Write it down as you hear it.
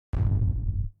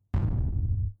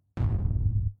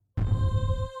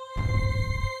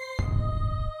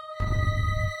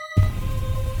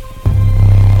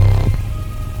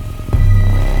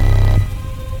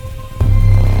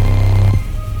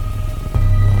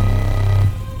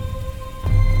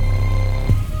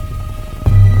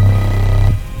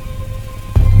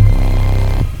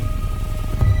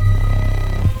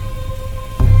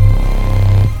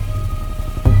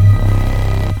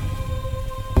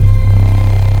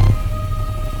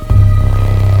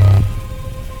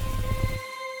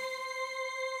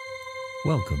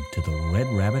Welcome to the Red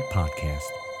Rabbit Podcast.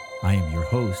 I am your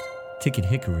host, Ticket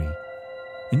Hickory.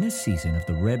 In this season of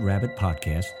the Red Rabbit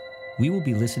Podcast, we will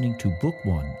be listening to Book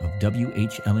 1 of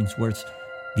W.H. Ellingsworth's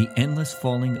The Endless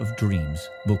Falling of Dreams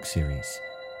book series.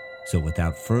 So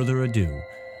without further ado,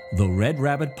 the Red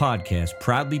Rabbit Podcast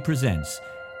proudly presents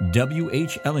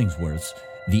W.H. Ellingsworth's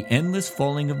The Endless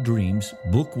Falling of Dreams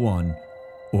Book 1,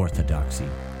 Orthodoxy.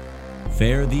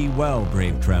 Fare thee well,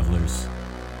 brave travelers.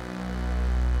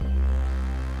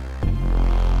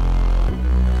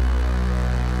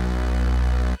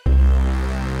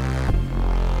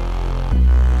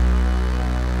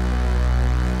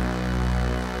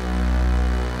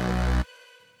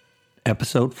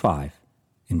 Episode 5,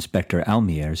 Inspector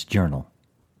Almier's Journal,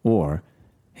 or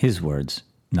his words,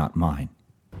 not mine.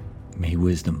 May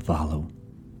wisdom follow.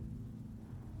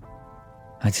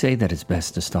 I'd say that it's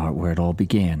best to start where it all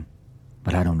began,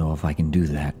 but I don't know if I can do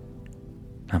that.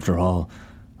 After all,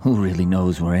 who really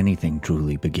knows where anything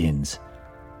truly begins?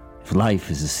 If life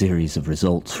is a series of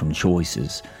results from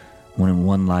choices, wouldn't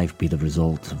one life be the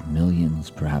result of millions,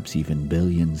 perhaps even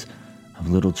billions, of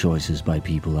little choices by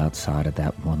people outside of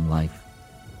that one life?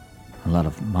 A lot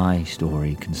of my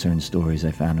story concerns stories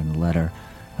I found in a letter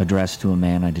addressed to a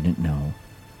man I didn't know,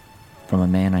 from a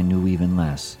man I knew even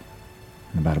less,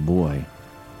 and about a boy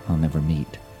I'll never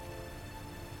meet.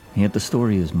 And yet the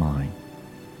story is mine,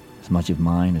 as much of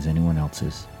mine as anyone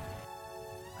else's.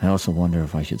 I also wonder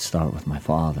if I should start with my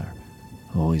father,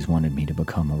 who always wanted me to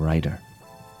become a writer.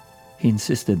 He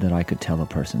insisted that I could tell a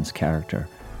person's character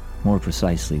more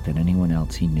precisely than anyone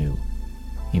else he knew,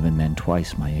 even men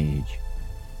twice my age.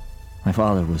 My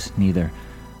father was neither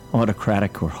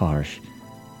autocratic or harsh,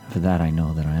 and for that I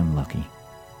know that I am lucky.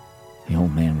 The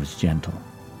old man was gentle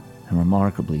and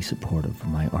remarkably supportive of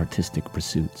my artistic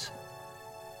pursuits.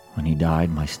 When he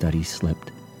died, my studies slipped,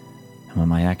 and when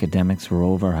my academics were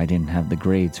over, I didn't have the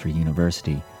grades for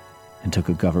university and took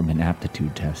a government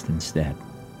aptitude test instead.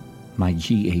 My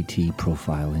GAT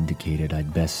profile indicated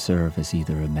I'd best serve as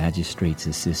either a magistrate's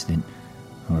assistant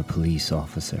or a police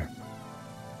officer.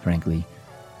 Frankly,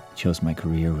 I chose my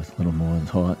career with little more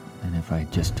thought than if I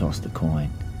just tossed a coin,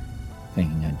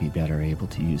 thinking I'd be better able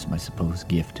to use my supposed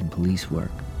gift in police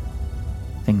work.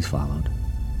 Things followed,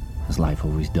 as life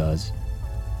always does,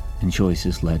 and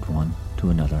choices led one to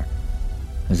another,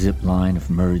 a zip line of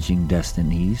merging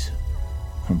destinies,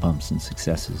 from bumps and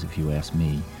successes if you ask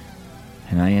me,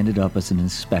 and I ended up as an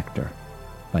inspector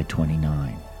by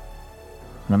 29.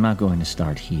 But I'm not going to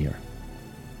start here.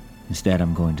 Instead,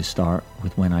 I'm going to start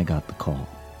with when I got the call.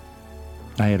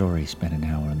 I had already spent an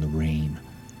hour in the rain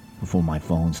before my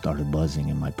phone started buzzing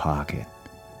in my pocket.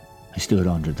 I stood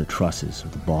under the trusses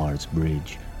of the bar's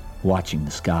bridge, watching the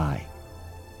sky.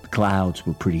 The clouds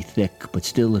were pretty thick, but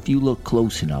still, if you looked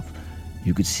close enough,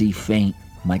 you could see faint,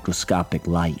 microscopic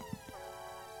light.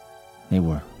 They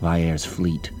were Vaille's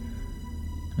fleet,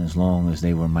 and as long as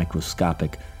they were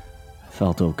microscopic, I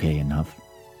felt okay enough.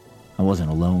 I wasn't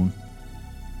alone.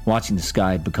 Watching the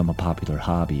sky had become a popular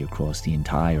hobby across the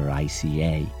entire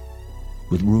ICA,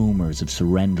 with rumors of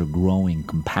surrender growing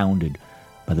compounded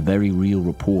by the very real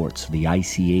reports of the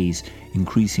ICA's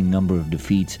increasing number of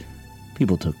defeats.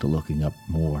 People took to looking up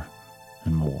more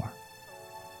and more.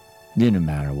 It didn't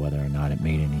matter whether or not it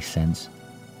made any sense.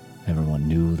 Everyone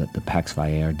knew that the Pax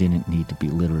Vaille didn't need to be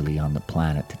literally on the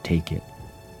planet to take it,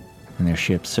 and their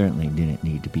ships certainly didn't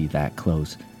need to be that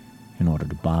close in order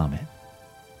to bomb it.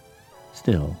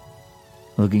 Still,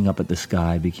 looking up at the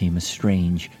sky became a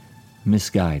strange,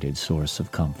 misguided source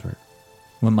of comfort.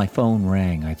 When my phone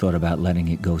rang, I thought about letting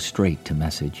it go straight to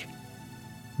message,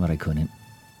 but I couldn't.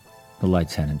 The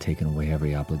lights hadn't taken away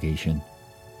every obligation.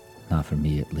 Not for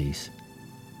me, at least.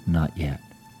 Not yet.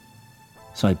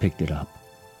 So I picked it up.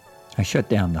 I shut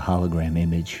down the hologram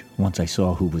image once I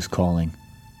saw who was calling,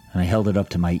 and I held it up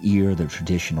to my ear the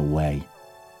traditional way.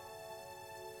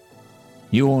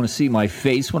 "You want to see my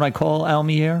face when I call,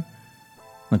 Almier?"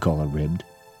 The caller ribbed.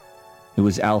 It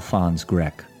was Alphonse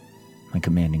Grec, my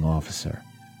commanding officer.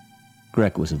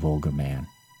 Grec was a vulgar man,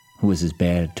 who was as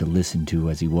bad to listen to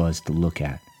as he was to look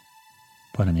at.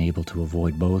 But unable to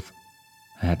avoid both,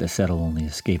 I had to settle only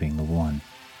escaping the one.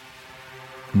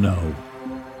 "No,"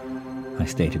 I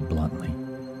stated bluntly.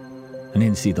 I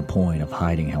didn't see the point of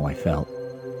hiding how I felt.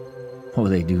 What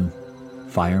would they do?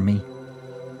 Fire me?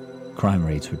 Crime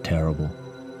rates were terrible.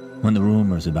 When the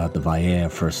rumors about the Vaille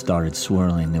first started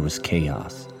swirling, there was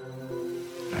chaos.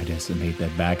 I'd estimate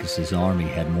that Bacchus's army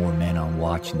had more men on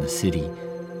watch in the city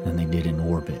than they did in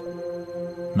orbit.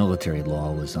 Military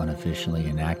law was unofficially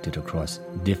enacted across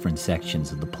different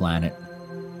sections of the planet.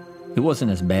 It wasn't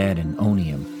as bad in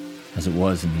Onium as it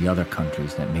was in the other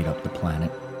countries that made up the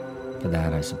planet, For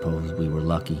that, I suppose we were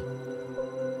lucky.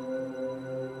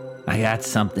 I got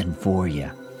something for you.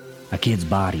 A kid's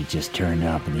body just turned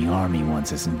up and the army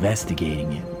wants us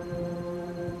investigating it.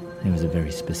 There was a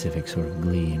very specific sort of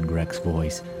glee in Greg's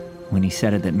voice when he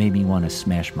said it that made me want to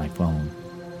smash my phone.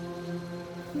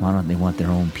 Why don't they want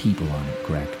their own people on it,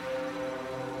 Greg?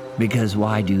 Because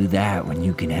why do that when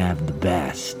you can have the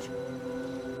best?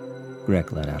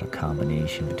 Greg let out a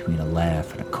combination between a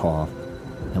laugh and a cough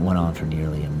that went on for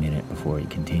nearly a minute before he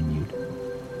continued.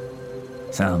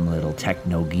 Some little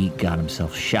techno geek got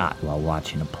himself shot while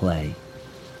watching a play.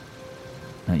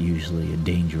 Not usually a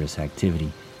dangerous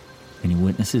activity. Any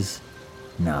witnesses?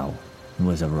 No, it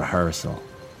was a rehearsal.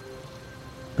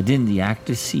 But didn't the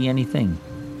actors see anything?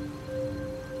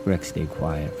 Greg stayed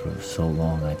quiet for so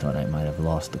long I thought I might have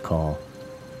lost the call.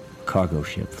 A cargo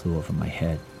ship flew over my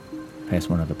head, past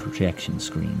one of the projection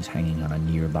screens hanging on a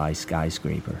nearby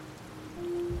skyscraper.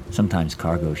 Sometimes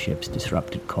cargo ships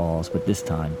disrupted calls, but this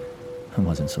time I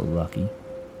wasn't so lucky.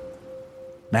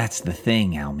 That's the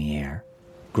thing, Almier,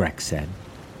 Greg said,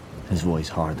 his voice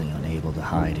hardly unable to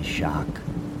hide his shock.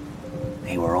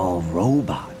 They were all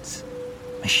robots,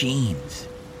 machines.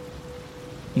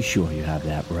 You sure you have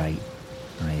that right?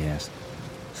 I asked,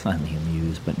 slightly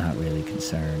amused but not really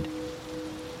concerned.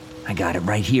 I got it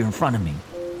right here in front of me.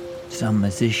 Some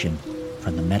musician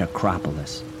from the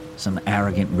Metacropolis, some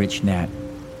arrogant rich gnat,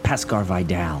 Pascal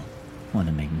Vidal,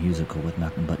 wanted to make musical with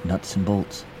nothing but nuts and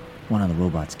bolts. One of the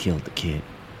robots killed the kid.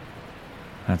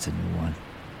 That's a new one.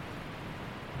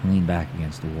 I leaned back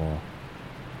against the wall.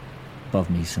 Above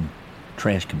me, some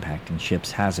trash compacting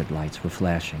ship's hazard lights were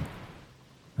flashing.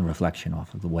 The reflection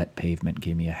off of the wet pavement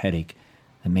gave me a headache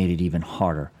that made it even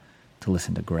harder to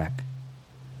listen to Greg.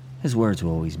 His words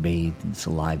were always bathed in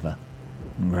saliva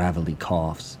and gravelly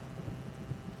coughs.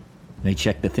 They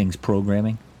checked the thing's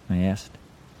programming? I asked.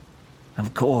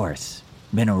 Of course.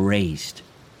 Been erased.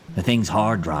 The thing's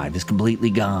hard drive is completely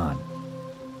gone.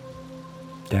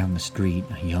 Down the street,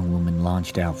 a young woman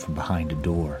launched out from behind a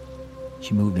door.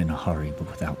 She moved in a hurry, but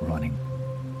without running.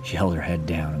 She held her head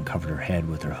down and covered her head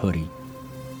with her hoodie.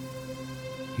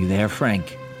 You there,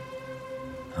 Frank?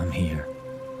 I'm here.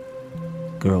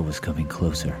 The girl was coming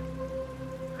closer.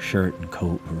 Her shirt and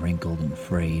coat were wrinkled and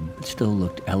frayed, but still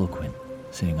looked eloquent,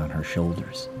 sitting on her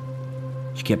shoulders.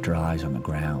 She kept her eyes on the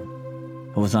ground,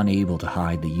 but was unable to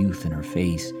hide the youth in her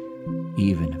face,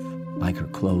 even if, like her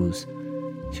clothes,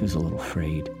 she was a little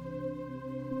afraid.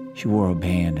 She wore a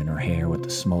band in her hair with a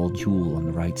small jewel on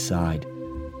the right side,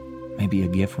 maybe a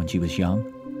gift when she was young.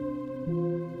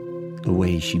 The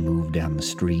way she moved down the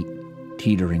street,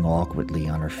 teetering awkwardly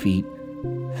on her feet,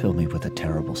 filled me with a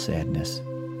terrible sadness.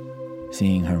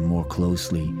 Seeing her more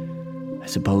closely, I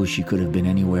suppose she could have been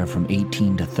anywhere from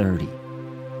 18 to 30.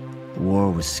 The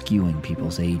war was skewing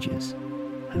people's ages,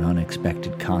 an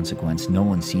unexpected consequence no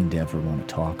one seemed to ever want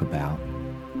to talk about.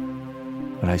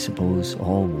 But I suppose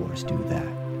all wars do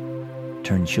that,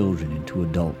 turn children into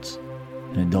adults,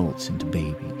 and adults into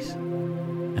babies.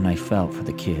 And I felt for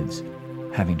the kids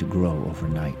having to grow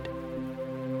overnight.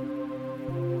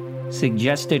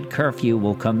 Suggested curfew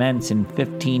will commence in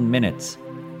 15 minutes.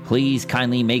 Please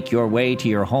kindly make your way to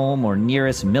your home or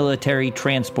nearest military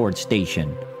transport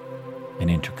station. An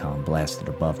intercom blasted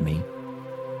above me.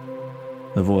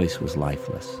 The voice was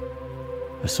lifeless,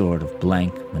 a sort of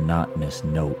blank, monotonous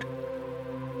note.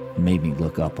 It made me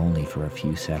look up only for a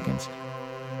few seconds,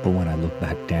 but when I looked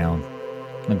back down,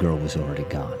 the girl was already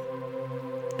gone.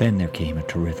 Then there came a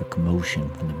terrific commotion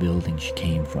from the building she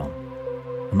came from.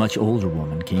 A much older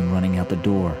woman came running out the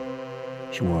door.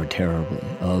 She wore a terribly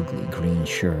ugly green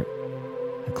shirt.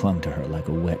 I clung to her like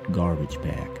a wet garbage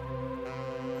bag.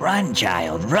 Run,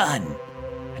 child, run!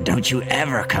 And don't you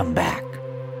ever come back!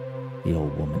 The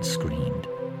old woman screamed,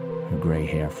 her gray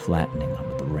hair flattening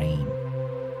under the rain.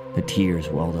 The tears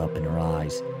welled up in her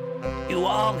eyes. You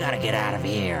all gotta get out of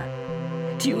here!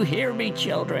 Do you hear me,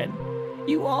 children?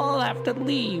 You all have to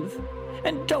leave!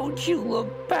 And don't you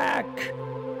look back!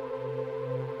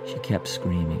 She kept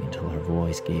screaming until her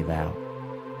voice gave out,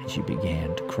 and she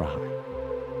began to cry.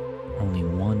 Only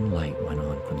one light went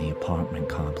on from the apartment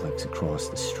complex across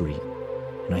the street,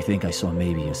 and I think I saw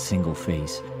maybe a single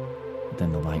face, but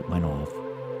then the light went off,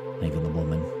 leaving the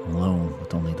woman alone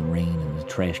with only the rain and the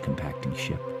trash compacting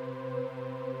ship.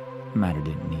 The matter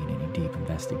didn't need any deep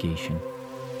investigation.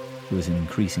 It was an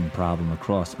increasing problem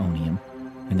across Onium,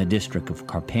 and the district of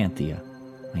Carpathia,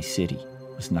 my city,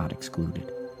 was not excluded.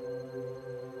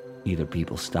 Either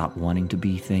people stopped wanting to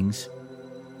be things,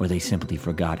 or they simply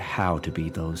forgot how to be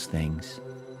those things.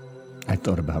 I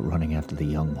thought about running after the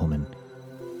young woman,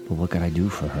 but what could I do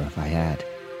for her if I had?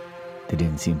 There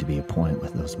didn't seem to be a point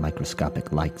with those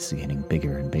microscopic lights getting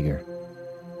bigger and bigger.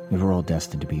 We were all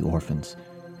destined to be orphans,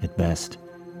 at best,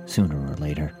 sooner or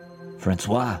later.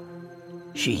 Francois?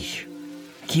 Sheesh.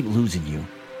 I keep losing you.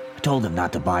 I told him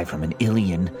not to buy from an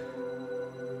alien.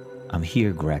 I'm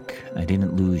here, Greg. I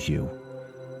didn't lose you.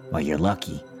 Well, you're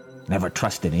lucky. Never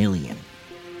trust an alien.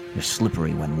 They're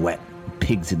slippery when wet.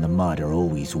 Pigs in the mud are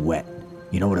always wet.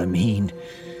 You know what I mean?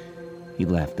 He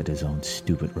laughed at his own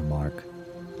stupid remark.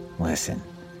 Listen,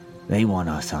 they want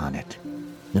us on it.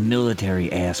 The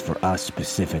military asked for us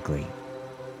specifically.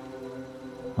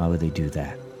 Why would they do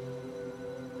that?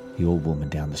 The old woman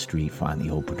down the street finally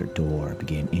opened her door and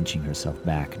began inching herself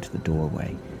back into the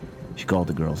doorway. She called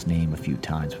the girl's name a few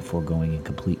times before going in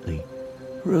completely.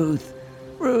 Ruth!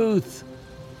 Ruth!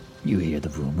 You hear the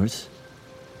rumors?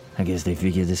 I guess they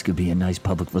figure this could be a nice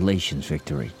public relations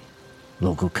victory.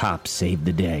 Local cops saved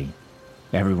the day.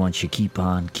 Everyone should keep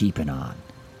on keeping on.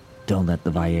 Don't let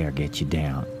the Almier get you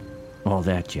down. All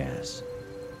that jazz.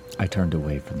 I turned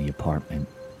away from the apartment,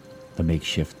 the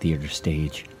makeshift theater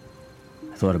stage.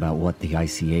 I thought about what the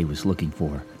ICA was looking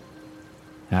for.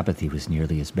 Apathy was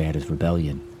nearly as bad as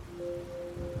rebellion.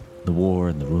 The war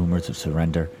and the rumors of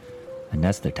surrender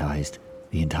anesthetized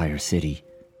the entire city.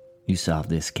 You solve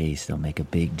this case, they'll make a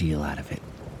big deal out of it.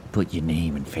 Put your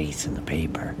name and face in the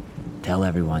paper. Tell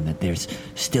everyone that there's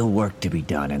still work to be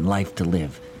done and life to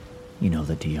live. You know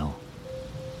the deal.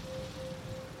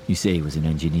 You say he was an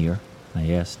engineer?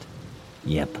 I asked.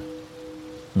 Yep.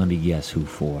 Let me guess who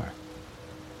for.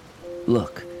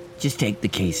 Look, just take the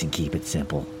case and keep it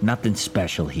simple. Nothing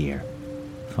special here.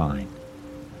 Fine.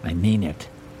 I mean it.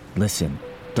 Listen,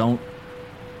 don't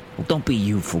be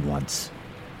you for once.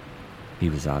 He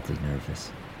was oddly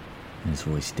nervous, and his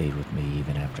voice stayed with me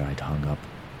even after I'd hung up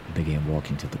and began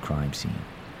walking to the crime scene.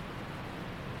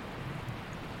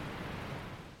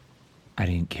 I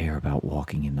didn't care about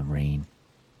walking in the rain,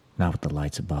 not with the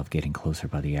lights above getting closer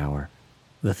by the hour.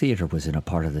 The theater was in a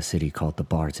part of the city called the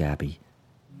Bards Abbey.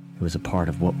 It was a part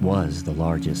of what was the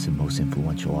largest and most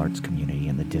influential arts community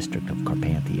in the district of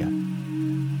Carpathia.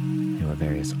 There were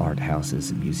various art houses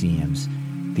and museums,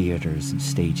 theaters and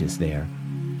stages there.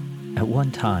 At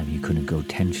one time, you couldn't go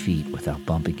 10 feet without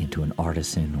bumping into an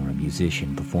artisan or a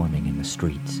musician performing in the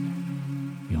streets.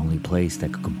 The only place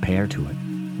that could compare to it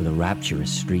were the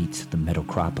rapturous streets of the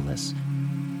Metropolis.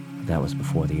 But that was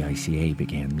before the ICA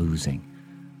began losing.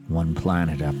 One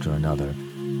planet after another,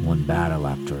 one battle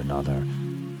after another,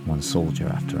 one soldier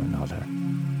after another.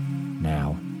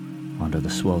 Now, under the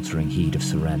sweltering heat of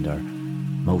surrender,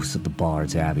 most of the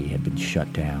Bards Abbey had been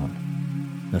shut down.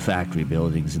 The factory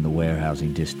buildings in the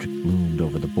warehousing district loomed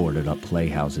over the boarded-up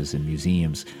playhouses and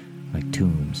museums like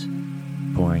tombs,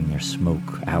 pouring their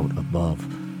smoke out above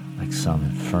like some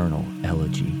infernal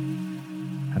elegy.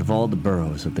 Out of all the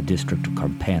boroughs of the district of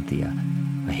Carpathia,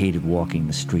 I hated walking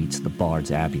the streets of the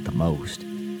Bards Abbey the most.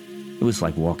 It was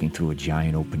like walking through a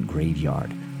giant open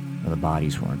graveyard where the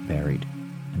bodies weren't buried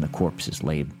and the corpses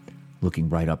laid looking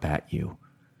right up at you.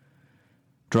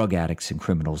 Drug addicts and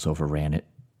criminals overran it,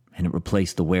 and it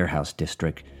replaced the warehouse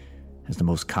district as the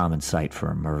most common site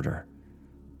for a murder.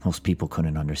 Most people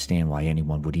couldn't understand why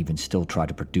anyone would even still try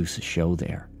to produce a show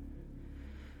there.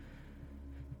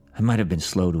 I might have been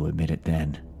slow to admit it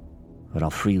then, but I'll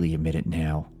freely admit it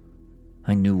now.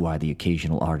 I knew why the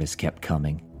occasional artist kept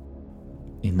coming.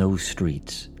 In those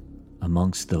streets,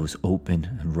 amongst those open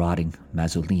and rotting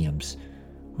mausoleums,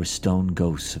 were stone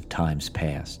ghosts of times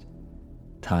past,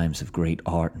 times of great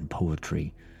art and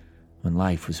poetry, when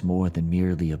life was more than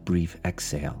merely a brief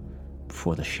exhale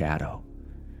before the shadow.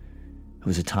 It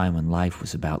was a time when life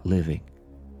was about living,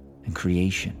 and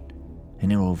creation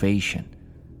and innovation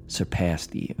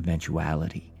surpassed the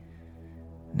eventuality.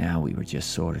 Now we were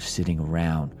just sort of sitting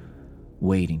around,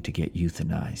 waiting to get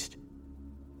euthanized.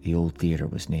 The old theater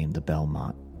was named the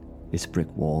Belmont. Its brick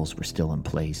walls were still in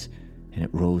place, and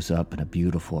it rose up in a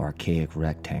beautiful archaic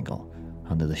rectangle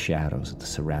under the shadows of the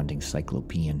surrounding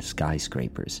cyclopean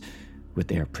skyscrapers with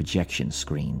their projection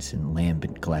screens and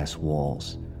lambent glass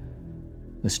walls.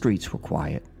 The streets were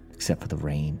quiet, except for the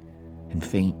rain and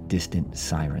faint, distant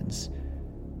sirens.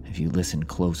 If you listened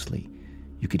closely,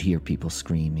 you could hear people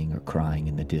screaming or crying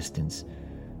in the distance,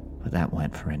 but that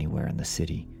went for anywhere in the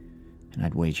city, and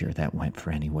I'd wager that went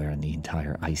for anywhere in the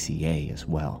entire ICA as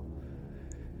well.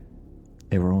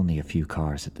 There were only a few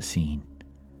cars at the scene.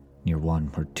 Near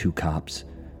one were two cops,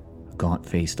 a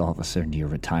gaunt-faced officer near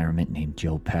retirement named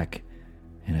Joe Peck,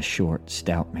 and a short,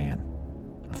 stout man,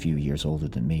 a few years older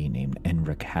than me, named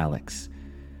Enric Hallex.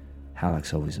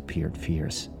 Hallex always appeared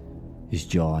fierce, his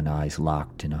jaw and eyes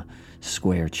locked in a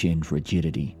square-chinned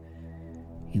rigidity.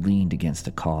 He leaned against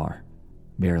a car,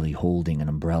 barely holding an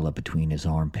umbrella between his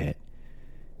armpit.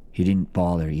 He didn't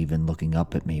bother even looking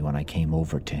up at me when I came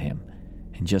over to him,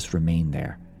 and just remained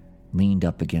there, leaned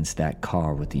up against that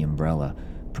car with the umbrella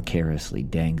precariously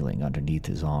dangling underneath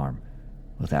his arm,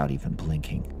 without even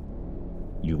blinking.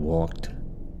 "You walked?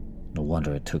 No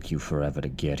wonder it took you forever to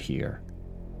get here,"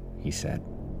 he said.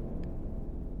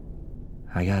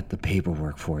 "I got the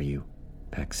paperwork for you,"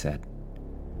 Peck said.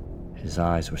 His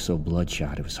eyes were so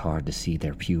bloodshot it was hard to see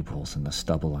their pupils, and the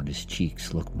stubble on his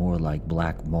cheeks looked more like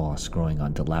black moss growing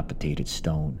on dilapidated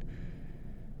stone.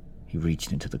 He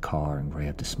reached into the car and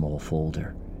grabbed a small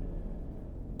folder.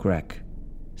 "Greg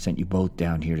sent you both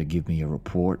down here to give me a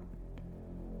report,"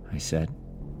 I said.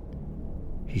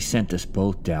 "He sent us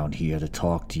both down here to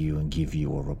talk to you and give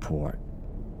you a report,"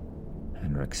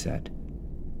 Henrik said.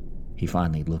 He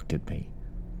finally looked at me.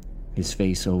 His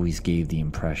face always gave the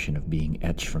impression of being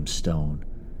etched from stone,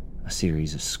 a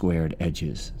series of squared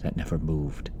edges that never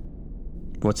moved.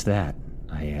 "What's that?"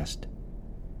 I asked.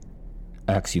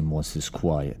 "Axiom wants this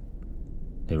quiet.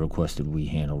 They requested we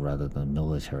handle rather than the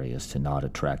military as to not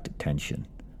attract attention.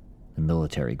 The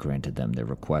military granted them their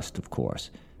request, of course,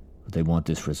 but they want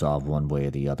this resolved one way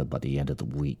or the other by the end of the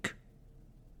week."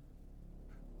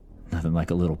 "Nothing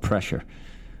like a little pressure.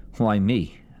 Why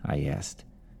me?" I asked.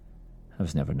 I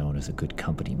was never known as a good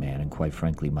company man, and quite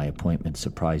frankly, my appointment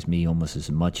surprised me almost as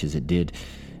much as it did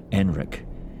Henrik.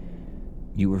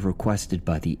 "You were requested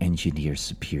by the engineer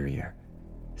superior.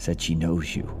 Said she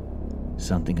knows you.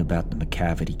 Something about the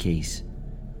McCavity case,"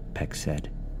 Peck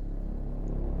said.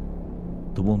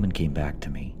 The woman came back to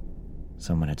me.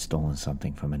 Someone had stolen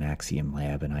something from an Axiom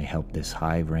lab, and I helped this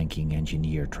high-ranking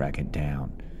engineer track it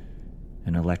down.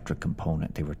 An electric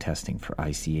component they were testing for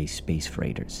ICA space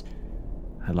freighters.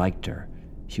 I liked her.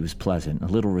 She was pleasant, a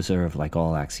little reserved like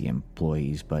all Axiom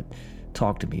employees, but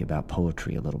talked to me about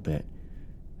poetry a little bit.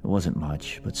 It wasn't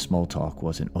much, but small talk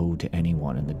wasn't owed to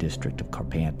anyone in the district of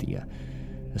Carpathia,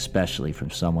 especially from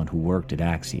someone who worked at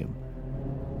Axiom.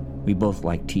 We both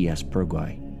liked T.S.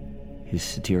 Perguy. His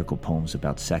satirical poems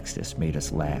about Sextus made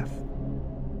us laugh.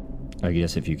 "I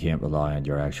guess if you can't rely on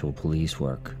your actual police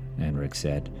work," Henrik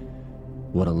said.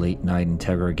 "What a late-night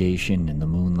interrogation in the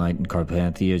moonlight in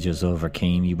Carpathia just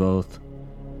overcame you both?"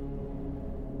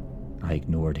 I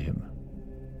ignored him.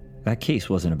 "That case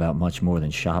wasn't about much more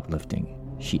than shoplifting.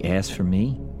 She asked for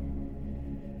me?"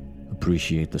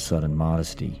 "Appreciate the sudden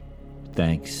modesty.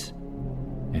 Thanks,"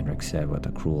 Henrik said with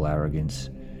a cruel arrogance.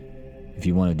 "If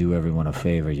you want to do everyone a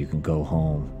favor, you can go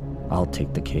home. I'll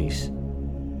take the case.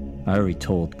 I already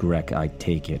told Greg I'd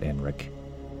take it, Henrik."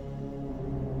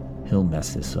 "He'll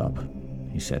mess this up,"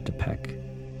 he said to Peck.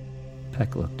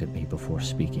 Peck looked at me before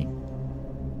speaking.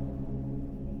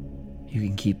 "You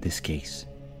can keep this case.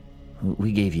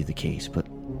 We gave you the case, but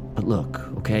look,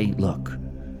 okay? Look.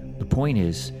 The point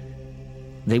is,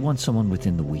 they want someone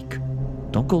within the week.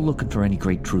 Don't go looking for any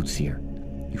great truths here.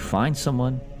 You find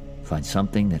someone, find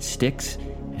something that sticks,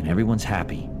 and everyone's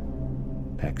happy,"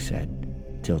 Peck said,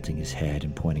 tilting his head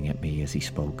and pointing at me as he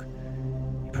spoke.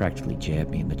 He practically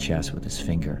jabbed me in the chest with his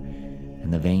finger,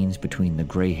 and the veins between the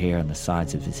gray hair on the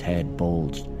sides of his head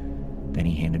bulged. Then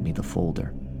he handed me the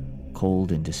folder,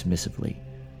 cold and dismissively,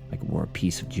 like it were a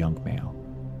piece of junk mail.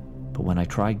 But when I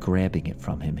tried grabbing it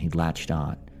from him, he latched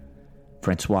on.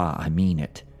 "Francois, I mean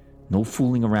it. No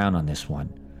fooling around on this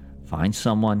one. Find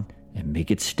someone and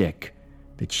make it stick.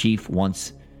 The chief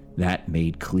wants that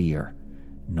made clear.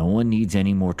 No one needs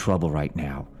any more trouble right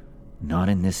now. Not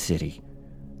in this city."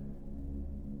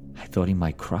 I thought he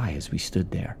might cry as we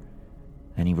stood there.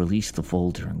 Then he released the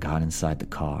folder and got inside the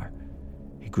car.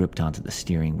 He gripped onto the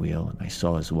steering wheel, and I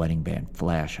saw his wedding band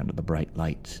flash under the bright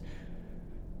lights.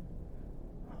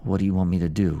 "What do you want me to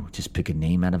do? Just pick a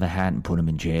name out of a hat and put him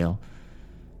in jail?"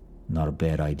 "Not a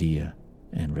bad idea,"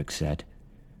 Henrik said.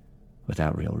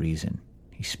 Without real reason,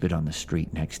 he spit on the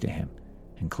street next to him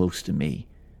and close to me,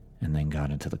 and then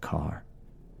got into the car.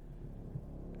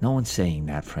 "No one's saying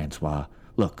that, Francois.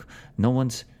 Look, no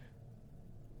one's...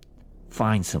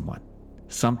 Find someone.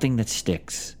 Something that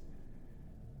sticks."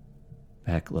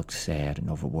 Beck looked sad and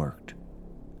overworked.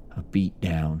 A beat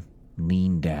down,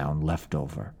 lean down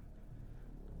leftover.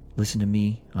 "Listen to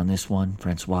me on this one,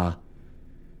 Francois."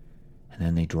 And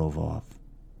then they drove off,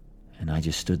 and I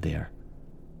just stood there,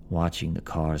 watching the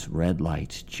car's red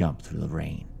lights jump through the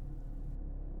rain.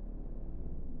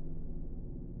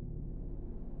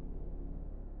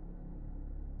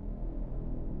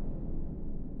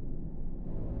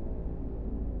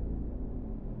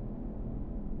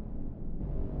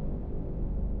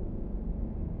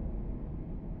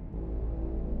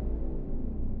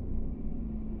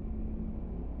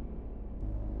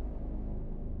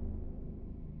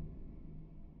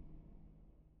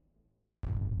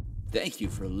 Thank you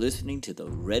for listening to the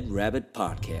Red Rabbit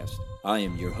Podcast. I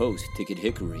am your host, Ticket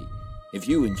Hickory. If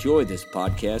you enjoy this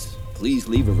podcast, please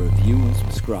leave a review and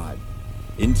subscribe.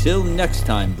 Until next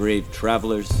time, brave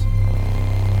travelers.